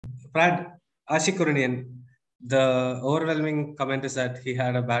Ashique Kuruniyan, the overwhelming comment is that he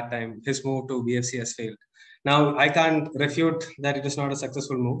had a bad time. His move to BFC has failed. Now, I can't refute that it is not a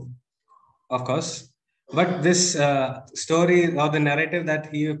successful move, of course. But this story or the narrative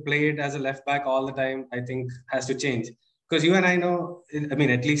that he played as a left back all the time, I think has to change. Because you and I know, I mean,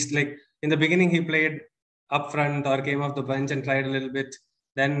 at least like in the beginning, he played up front or came off the bench and tried a little bit.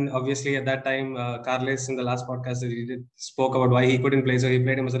 Then obviously at that time, Carles in the last podcast spoke about why he couldn't play, so he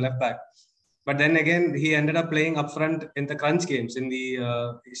played him as a left back. But then again, he ended up playing up front in the crunch games in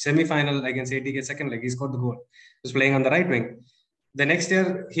the semi-final against ATK second leg. He scored the goal. He was playing on the right wing. The next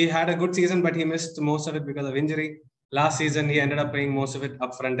year, he had a good season, but he missed most of it because of injury. Last season, he ended up playing most of it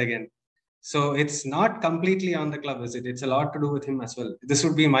up front again. So it's not completely on the club, is it? It's a lot to do with him as well. This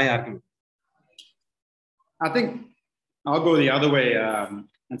would be my argument. I think I'll go the other way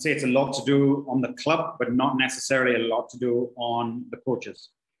and say it's a lot to do on the club, but not necessarily a lot to do on the coaches.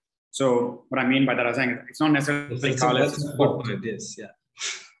 So what I mean by that, I'm saying it's not necessarily Carlos's fault. Yes, yeah.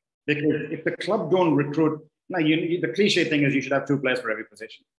 Because if the club don't recruit, like the cliche thing is you should have 2 players for every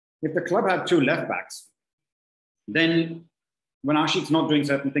position. If the club had 2 left backs, then when Ashique's not doing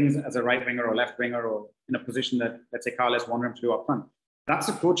certain things as a right winger or left winger or in a position that, let's say, Carlos wanted him to do up front, that's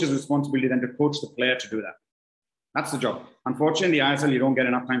the coach's responsibility then to coach the player to do that. That's the job. Unfortunately, in the ISL, you don't get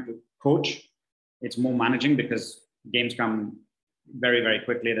enough time to coach. It's more managing because games come very, very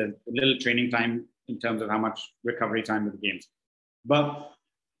quickly. There's a little training time in terms of how much recovery time with the games. But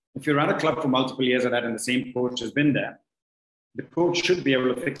if you're at a club for multiple years of that and the same coach has been there, the coach should be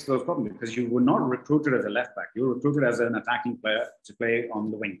able to fix those problems because you were not recruited as a left back. You were recruited as an attacking player to play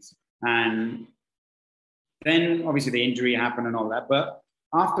on the wings. And then obviously the injury happened and all that. But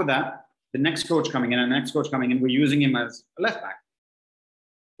after that, the next coach coming in and the next coach coming in, we're using him as a left back.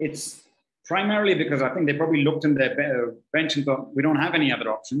 It's primarily because I think they probably looked in their bench and thought, we don't have any other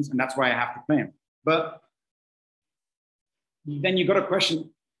options, and that's why I have to play him. But then you got to question,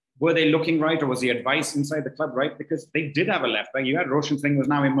 were they looking right or was the advice inside the club right? Because they did have a left back. You had Roshan Singh was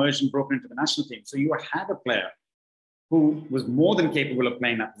now emerged and broken into the national team. So you had a player who was more than capable of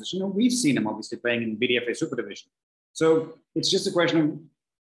playing that position. And we've seen him obviously playing in BDFA Super Division. So it's just a question of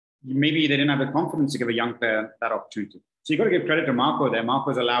maybe they didn't have the confidence to give a young player that opportunity. So you got to give credit to Marco there.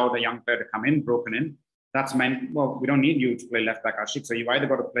 Marco's allowed a young player to come in, broken in. That's meant, well, we don't need you to play left back, Ashique. So you've either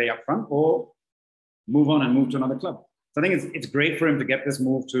got to play up front or move on and move to another club. So I think it's great for him to get this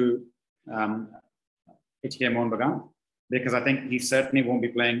move to HK Mohun Bagan because I think he certainly won't be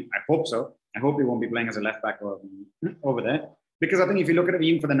playing. I hope so. I hope he won't be playing as a left back over there. Because I think if you look at it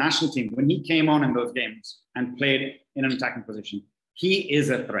even for the national team, when he came on in those games and played in an attacking position, he is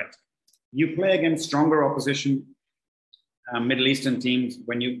a threat. You play against stronger opposition, Middle Eastern teams,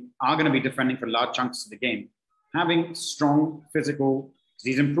 when you are going to be defending for large chunks of the game, having strong physical,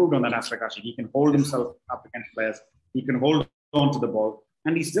 he's improved on that aspect actually. He can hold himself up against players. He can hold on to the ball.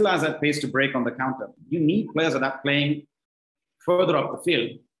 And he still has that pace to break on the counter. You need players of that playing further up the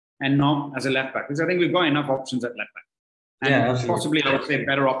field and not as a left back. Because I think we've got enough options at left back. And possibly, I would say,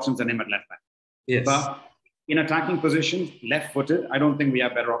 better options than him at left back. Yes. But in attacking positions, left-footed, I don't think we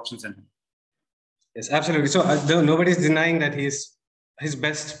have better options than him. Yes, absolutely. So nobody's denying that he's his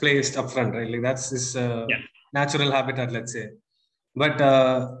best placed up front, right? Like that's his natural habitat, let's say. But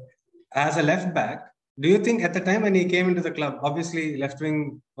as a left back, do you think at the time when he came into the club, obviously left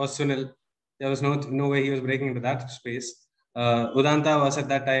wing was Sunil. There was no way he was breaking into that space. Udanta was at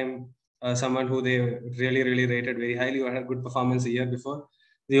that time someone who they really, really rated very highly, who had a good performance a year before.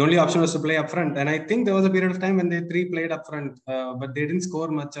 The only option was to play up front. And I think there was a period of time when they 3 played up front, but they didn't score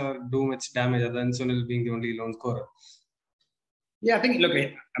much or do much damage other than Sunil being the only lone scorer. Yeah, I think, look,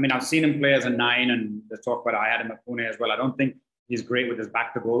 I mean, I've seen him play as a 9 and there's talk about I had him at Pune as well. I don't think he's great with his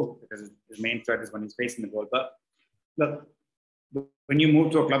back to goal because his main threat is when he's facing the goal. But look, when you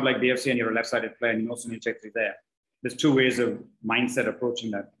move to a club like BFC and you're a left-sided player and you know Sunil Chhetri is there, there's 2 ways of mindset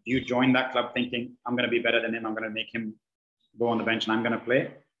approaching that. Do you join that club thinking, I'm going to be better than him, I'm going to make him go on the bench and I'm going to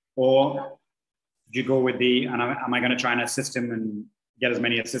play? Or do you go with am I going to try and assist him and get as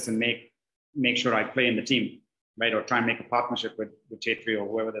many assists and make sure I play in the team, right? Or try and make a partnership with Chhetri or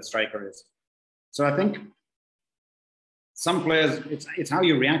whoever the striker is. So I think some players, it's how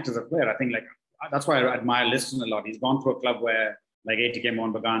you react as a player. I think that's why I admire Liston a lot. He's gone to a club where like ATK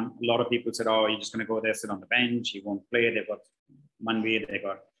Mohun Bagan, a lot of people said, oh, you're just going to go there, sit on the bench. He won't play. They've got Manveer, they've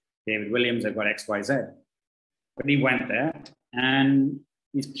got David Williams, they've got XYZ. But he went there and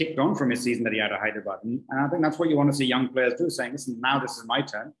he's kicked on from his season that he had at Hyderabad. And I think that's what you want to see young players do, saying, listen, now this is my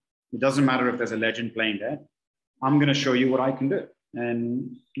turn. It doesn't matter if there's a legend playing there. I'm going to show you what I can do.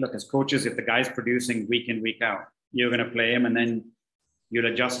 And look, as coaches, if the guy's producing week in, week out, you're going to play him. And then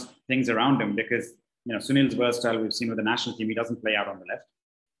you'll adjust things around him because, Sunil's versatile. We've seen with the national team, he doesn't play out on the left.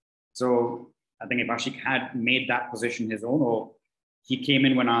 So I think if Ashique had made that position his own, or he came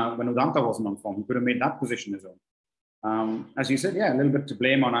in when Udanta wasn't on form, he could have made that position his own. As you said, a little bit to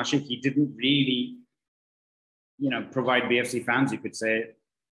blame on Ashique. He didn't really, provide BFC fans, you could say,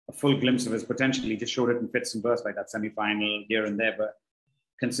 a full glimpse of his potential. He just showed it in fits and bursts, like that semi-final here and there. But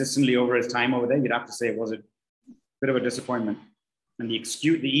consistently over his time over there, you'd have to say it was a bit of a disappointment. And the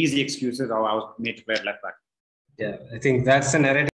easy excuse is, I was made to play at left back. Yeah, I think that's the narrative.